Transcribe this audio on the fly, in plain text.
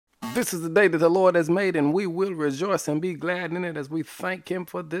This is the day that the Lord has made, and we will rejoice and be glad in it as we thank Him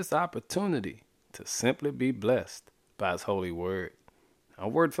for this opportunity to simply be blessed by His holy word. Our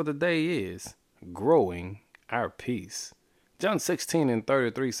word for the day is growing our peace. John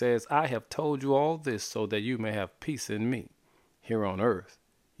 16:33 says, I have told you all this so that you may have peace in me. Here on earth,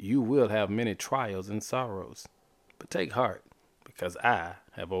 you will have many trials and sorrows. But take heart, because I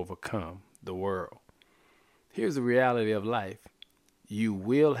have overcome the world. Here's the reality of life. You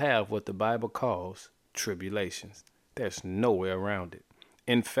will have what the Bible calls tribulations. There's no way around it.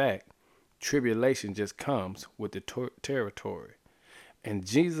 In fact, tribulation just comes with the territory. And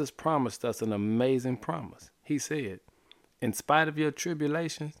Jesus promised us an amazing promise. He said, in spite of your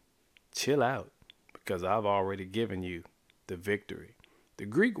tribulations, chill out, because I've already given you the victory. The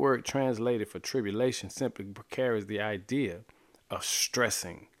Greek word translated for tribulation simply carries the idea of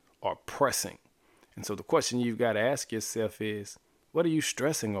stressing or pressing. And so the question you've got to ask yourself is, what are you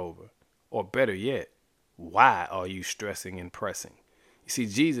stressing over? Or better yet, why are you stressing and pressing? You see,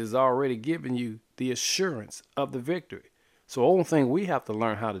 Jesus has already given you the assurance of the victory. So the only thing we have to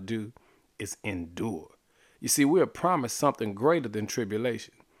learn how to do is endure. You see, we are promised something greater than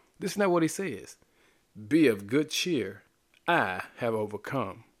tribulation. Listen to what he says. Be of good cheer. I have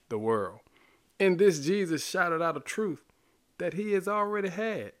overcome the world. In this, Jesus shouted out a truth that he has already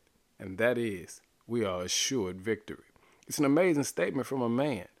had, and that is, we are assured victory. It's an amazing statement from a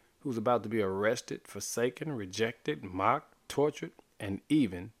man who's about to be arrested, forsaken, rejected, mocked, tortured, and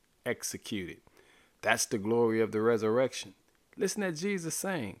even executed. That's the glory of the resurrection. Listen to Jesus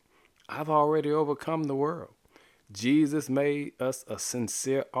saying, I've already overcome the world. Jesus made us a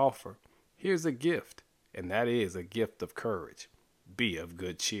sincere offer. Here's a gift, and that is a gift of courage. Be of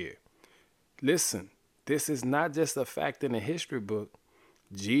good cheer. Listen, this is not just a fact in the history book.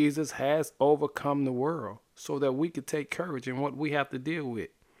 Jesus has overcome the world so that we could take courage in what we have to deal with.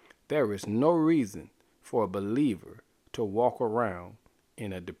 There is no reason for a believer to walk around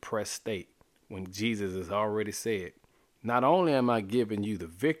in a depressed state when Jesus has already said, not only am I giving you the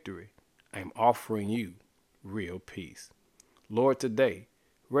victory, I'm offering you real peace. Lord, today,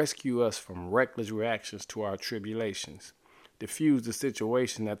 rescue us from reckless reactions to our tribulations. Diffuse the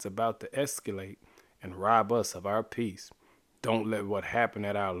situation that's about to escalate and rob us of our peace. Don't let what happened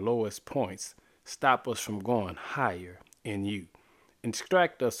at our lowest points stop us from going higher in you.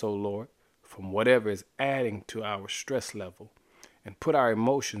 Extract us, O Lord, from whatever is adding to our stress level and put our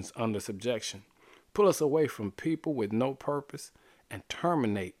emotions under subjection. Pull us away from people with no purpose and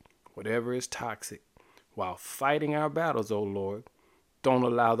terminate whatever is toxic. While fighting our battles, O Lord, don't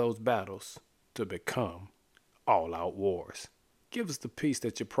allow those battles to become all-out wars. Give us the peace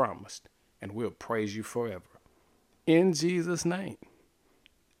that you promised, and we'll praise you forever. In Jesus' name,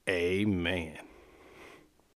 amen.